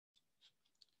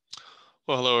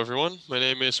Well, hello everyone. My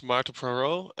name is Maarten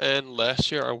Poirot, and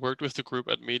last year I worked with the group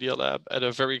at Media Lab at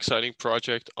a very exciting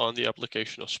project on the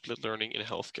application of split learning in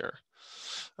healthcare.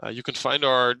 You can find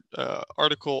our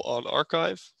article on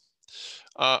arXiv.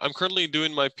 I'm currently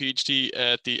doing my PhD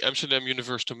at the Amsterdam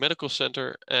University Medical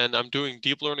Center, and I'm doing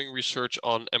deep learning research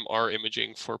on MR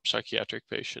imaging for psychiatric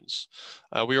patients.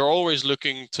 We are always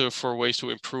looking for ways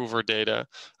to improve our data,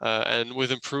 and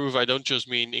with improve, I don't just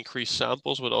mean increase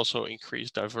samples, but also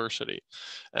increase diversity.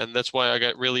 And that's why I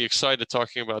got really excited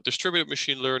talking about distributed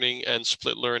machine learning and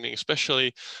split learning,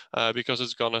 especially because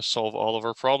it's gonna solve all of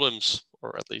our problems,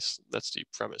 or at least that's the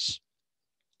premise.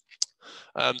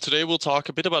 Today we'll talk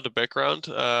a bit about the background.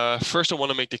 First, I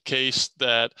want to make the case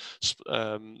that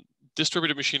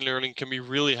distributed machine learning can be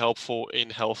really helpful in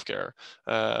healthcare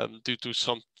due to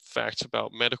some facts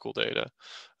about medical data.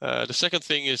 The second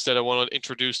thing is that I want to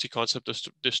introduce the concept of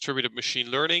distributed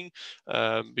machine learning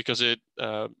because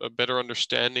a better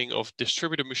understanding of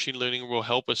distributed machine learning will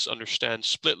help us understand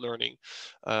split learning.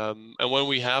 And when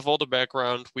we have all the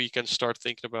background, we can start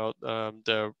thinking about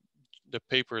the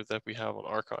paper that we have on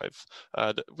arXiv.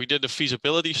 We did a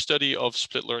feasibility study of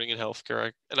split learning in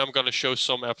healthcare, and I'm going to show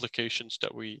some applications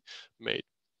that we made.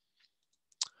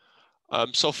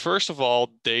 So first of all,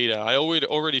 data. I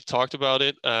already talked about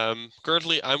it.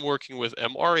 Currently, I'm working with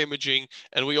MR imaging,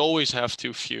 and we always have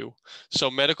too few. So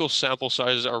medical sample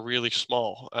sizes are really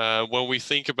small. When we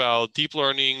think about deep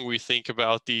learning, we think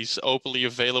about these openly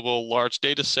available large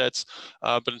data sets.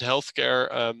 But in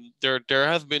healthcare, there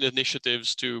have been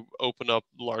initiatives to open up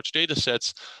large data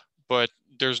sets, but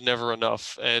there's never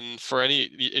enough. And for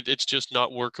it's just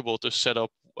not workable to set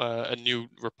up a new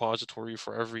repository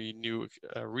for every new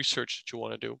research that you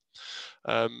want to do.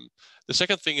 The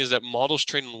second thing is that models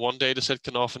trained on one data set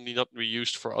can often not be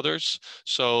used for others.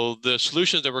 So the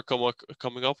solutions that we're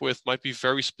coming up with might be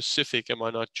very specific and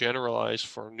might not generalize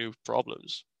for new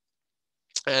problems.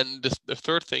 And the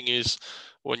third thing is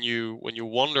when you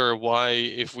wonder why,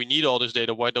 if we need all this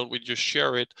data, why don't we just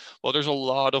share it? Well, there's a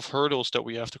lot of hurdles that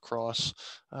we have to cross.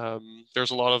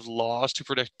 There's a lot of laws to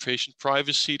protect patient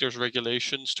privacy. There's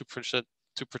regulations to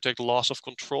protect loss of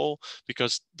control,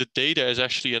 because the data is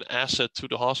actually an asset to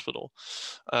the hospital.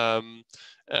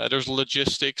 There's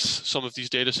logistics. Some of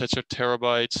these data sets are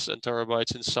terabytes and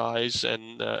terabytes in size,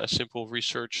 and a simple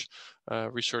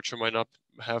researcher might not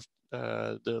have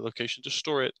the location to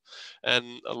store it.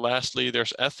 And lastly,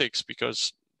 there's ethics,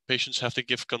 because patients have to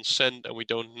give consent, and we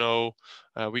don't know,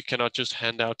 we cannot just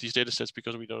hand out these data sets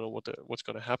because we don't know what's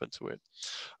going to happen to it.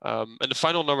 And the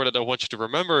final number that I want you to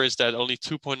remember is that only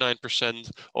 2.9%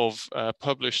 of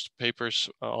published papers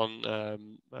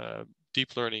on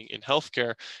deep learning in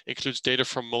healthcare includes data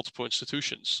from multiple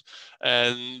institutions.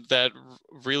 And that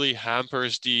really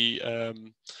hampers the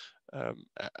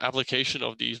application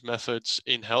of these methods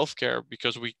in healthcare,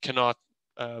 because we cannot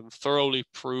thoroughly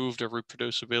prove the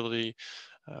reproducibility.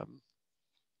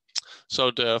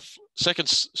 So the second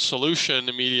solution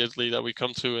immediately that we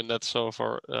come to, and that's so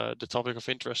far the topic of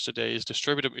interest today, is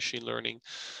distributed machine learning.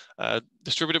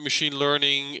 Distributed machine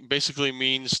learning basically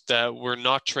means that we're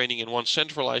not training in one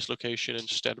centralized location.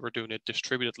 Instead, we're doing it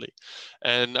distributedly.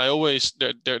 And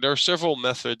there are several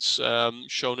methods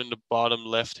shown in the bottom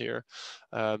left here,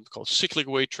 called cyclic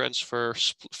weight transfer,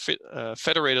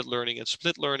 federated learning, and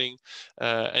split learning.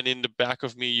 And in the back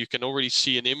of me, you can already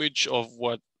see an image of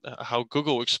how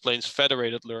Google explains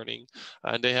federated learning.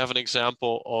 And they have an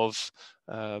example of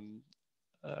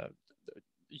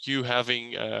you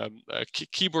having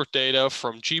keyboard data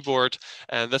from Gboard,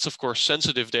 and that's of course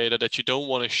sensitive data that you don't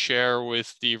want to share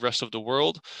with the rest of the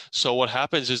world. So what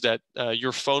happens is that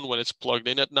your phone, when it's plugged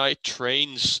in at night,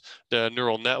 trains the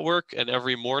neural network, and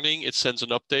every morning it sends an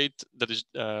update that is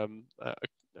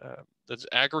that's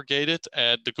aggregated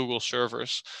at the Google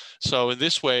servers. So in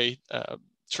this way,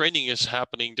 training is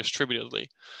happening distributedly.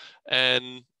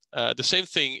 And the same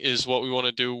thing is what we want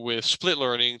to do with split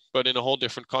learning, but in a whole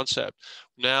different concept.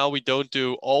 Now we don't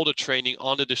do all the training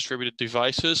on the distributed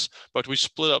devices, but we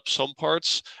split up some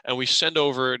parts and we send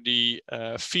over the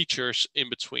features in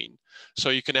between. So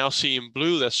you can now see in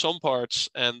blue that some parts,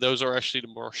 and those are actually the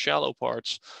more shallow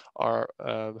parts, are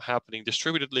happening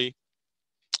distributedly,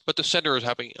 but the center is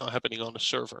happening on the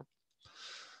server.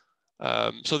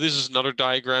 So this is another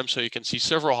diagram. So you can see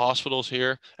several hospitals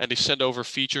here, and they send over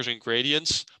features and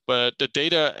gradients, but the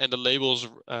data and the labels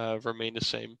remain the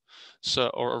same,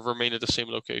 or remain at the same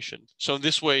location. So in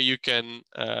this way, you can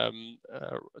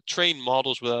train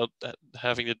models without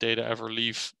having the data ever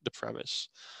leave the premise.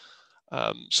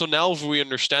 So now if we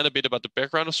understand a bit about the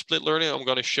background of split learning, I'm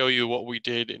going to show you what we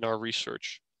did in our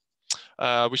research.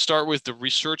 We start with the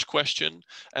research question,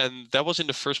 and that was in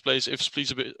the first place if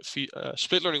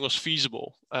split learning was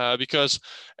feasible, because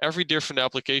every different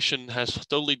application has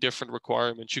totally different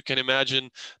requirements. You can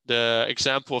imagine the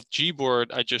example of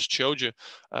Gboard I just showed you.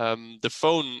 The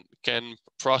phone can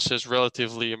process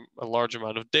relatively a large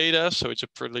amount of data, so it's a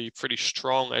pretty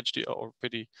strong edge or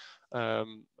pretty a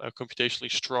computationally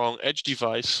strong edge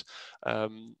device.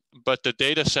 But the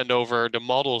data sent over, the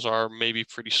models are maybe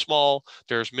pretty small.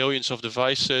 There's millions of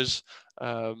devices.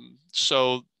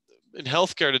 So in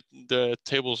healthcare, the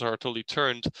tables are totally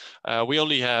turned. We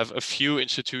only have a few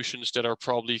institutions that are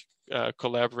probably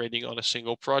collaborating on a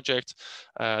single project.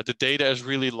 The data is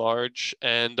really large,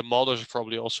 and the models are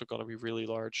probably also going to be really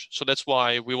large. So that's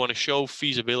why we want to show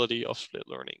feasibility of split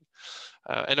learning.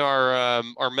 And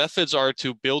our methods are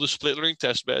to build a split learning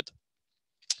testbed,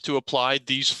 to apply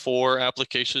these 4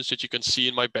 applications that you can see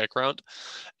in my background,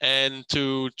 and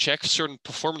to check certain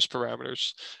performance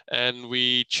parameters. And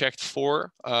we checked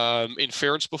for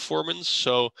inference performance.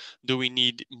 So do we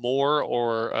need more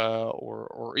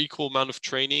or equal amount of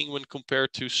training when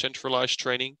compared to centralized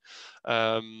training?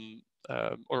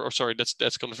 Or sorry,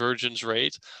 that's convergence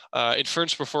rate.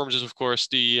 Inference performance is, of course,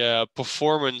 the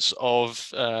performance of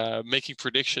making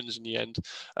predictions in the end.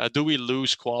 Do we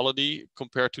lose quality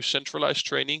compared to centralized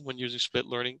training when using split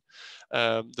learning?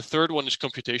 The third one is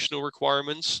computational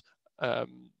requirements.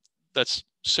 That's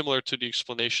similar to the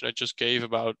explanation I just gave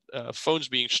about phones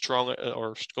being strong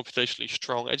or computationally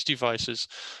strong edge devices.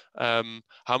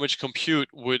 How much compute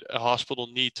would a hospital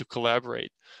need to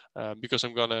collaborate? Because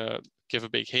I'm going to give a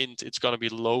big hint, it's going to be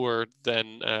lower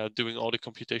than doing all the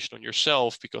computation on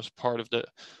yourself, because part of the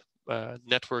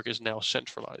network is now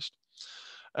centralized.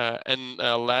 And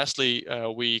lastly,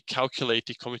 we calculate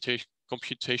the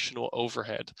computational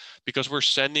overhead. Because we're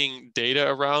sending data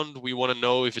around, we want to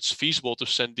know if it's feasible to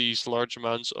send these large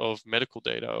amounts of medical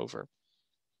data over.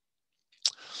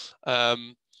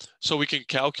 So we can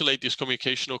calculate this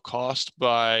computational cost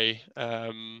by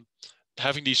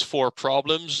having these 4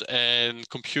 problems and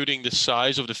computing the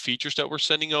size of the features that we're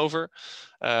sending over.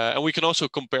 And we can also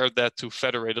compare that to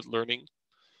federated learning.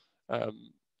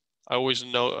 I always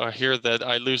hear that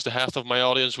I lose the half of my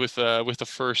audience with the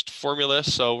first formula,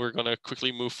 so we're going to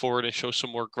quickly move forward and show some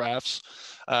more graphs.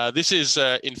 This is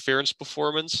inference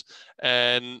performance,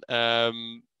 and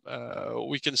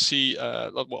we can see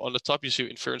on the top you see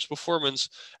inference performance,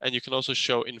 and you can also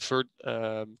show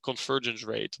convergence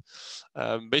rate.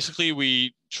 Basically,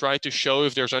 we try to show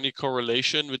if there's any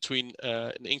correlation between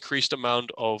an increased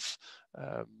amount of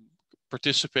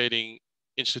participating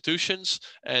institutions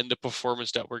and the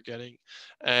performance that we're getting.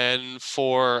 And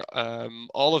for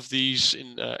all of these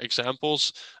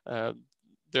examples,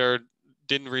 there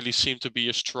didn't really seem to be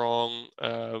a strong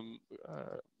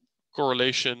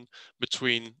correlation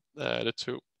between the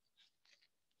two.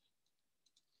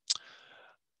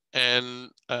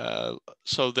 And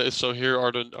so here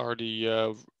are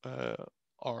the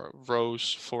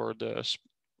rows for the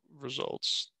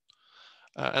results.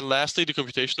 And lastly, the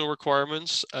computational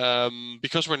requirements.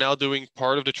 Because we're now doing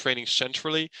part of the training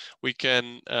centrally, we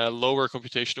can lower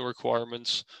computational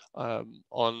requirements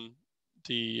on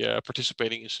the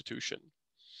participating institution.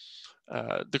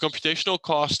 The computational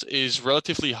cost is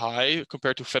relatively high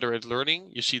compared to federated learning.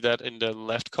 You see that in the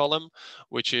left column,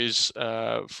 which is,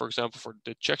 for example, for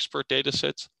the Chexpert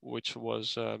dataset, which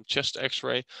was chest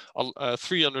X-ray,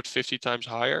 350 times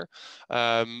higher.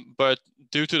 But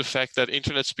due to the fact that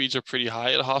internet speeds are pretty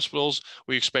high at hospitals,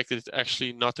 we expect it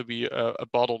actually not to be a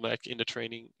bottleneck in the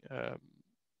training.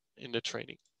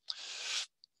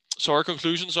 So our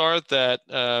conclusions are that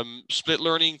split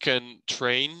learning can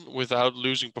train without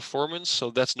losing performance,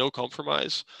 so that's no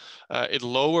compromise. It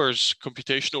lowers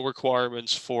computational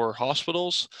requirements for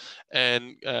hospitals,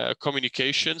 and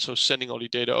communication, so sending all the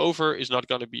data over, is not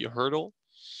going to be a hurdle.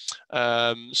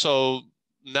 So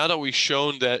now that we've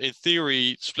shown that in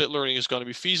theory split learning is going to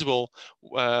be feasible,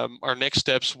 our next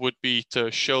steps would be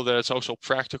to show that it's also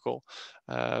practical.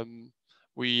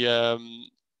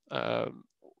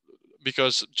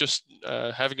 Because just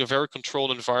having a very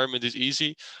controlled environment is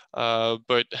easy,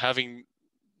 but having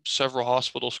several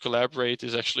hospitals collaborate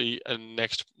is actually a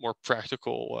next more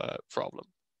practical problem.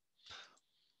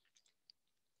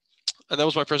 And that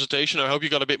was my presentation. I hope you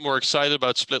got a bit more excited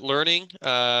about split learning,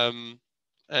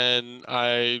 and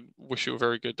I wish you a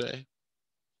very good day.